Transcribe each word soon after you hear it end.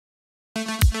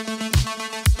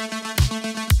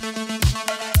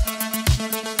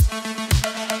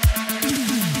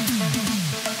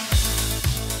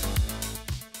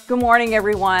Good morning,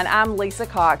 everyone. I'm Lisa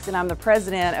Cox, and I'm the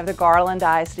president of the Garland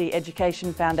ISD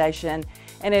Education Foundation,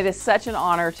 and it is such an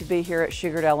honor to be here at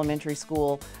Shugart Elementary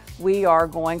School. We are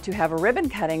going to have a ribbon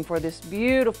cutting for this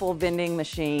beautiful vending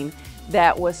machine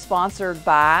that was sponsored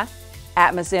by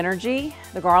ATMOS Energy,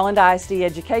 the Garland ISD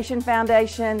Education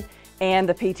Foundation, and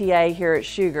the PTA here at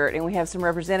Shugart. And we have some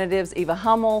representatives, Eva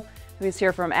Hummel, who is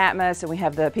here from ATMOS, and we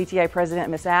have the PTA president,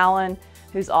 Miss Allen,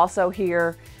 who's also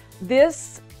here.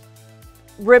 This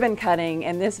ribbon cutting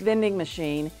and this vending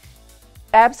machine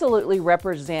absolutely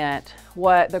represent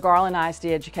what the Garland ISD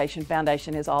Education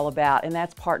Foundation is all about, and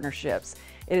that's partnerships.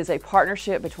 It is a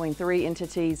partnership between three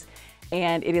entities,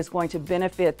 and it is going to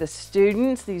benefit the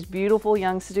students, these beautiful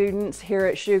young students here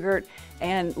at Shugart,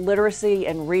 and literacy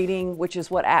and reading, which is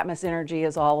what ATMOS Energy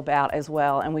is all about as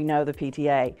well, and we know the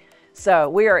PTA. So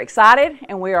we are excited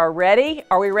and we are ready.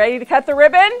 Are we ready to cut the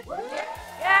ribbon?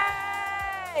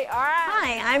 Yay! All right.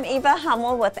 Hi, I'm Eva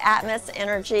Hummel with ATMOS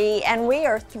Energy, and we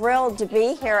are thrilled to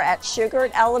be here at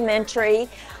Shugart Elementary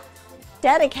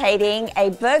dedicating a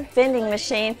book vending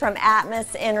machine from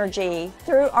ATMOS Energy.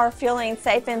 Through our Fueling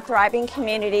Safe and Thriving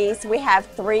Communities, we have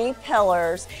 3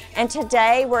 pillars, and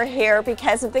today we're here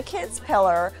because of the Kids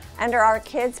pillar. Under our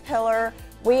Kids pillar,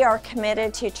 we are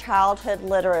committed to childhood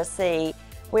literacy.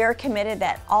 We are committed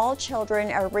that all children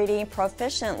are reading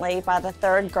proficiently by the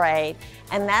 3rd grade,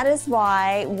 and that is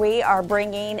why we are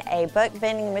bringing a book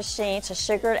vending machine to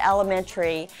Shugart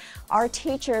Elementary. Our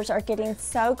teachers are getting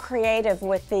so creative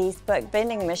with these book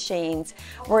vending machines,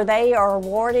 where they are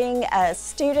awarding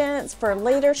students for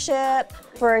leadership,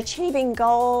 for achieving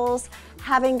goals,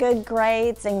 having good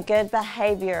grades and good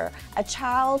behavior. A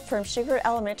child from Shugart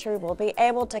Elementary will be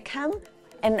able to come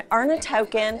and earn a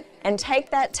token and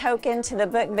take that token to the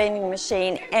book vending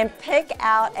machine and pick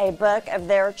out a book of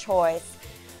their choice.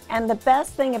 And the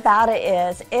best thing about it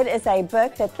is a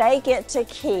book that they get to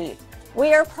keep.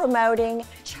 We are promoting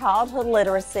childhood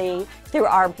literacy through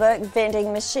our book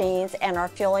vending machines and our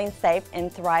Fueling Safe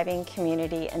and Thriving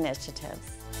Community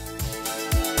initiatives.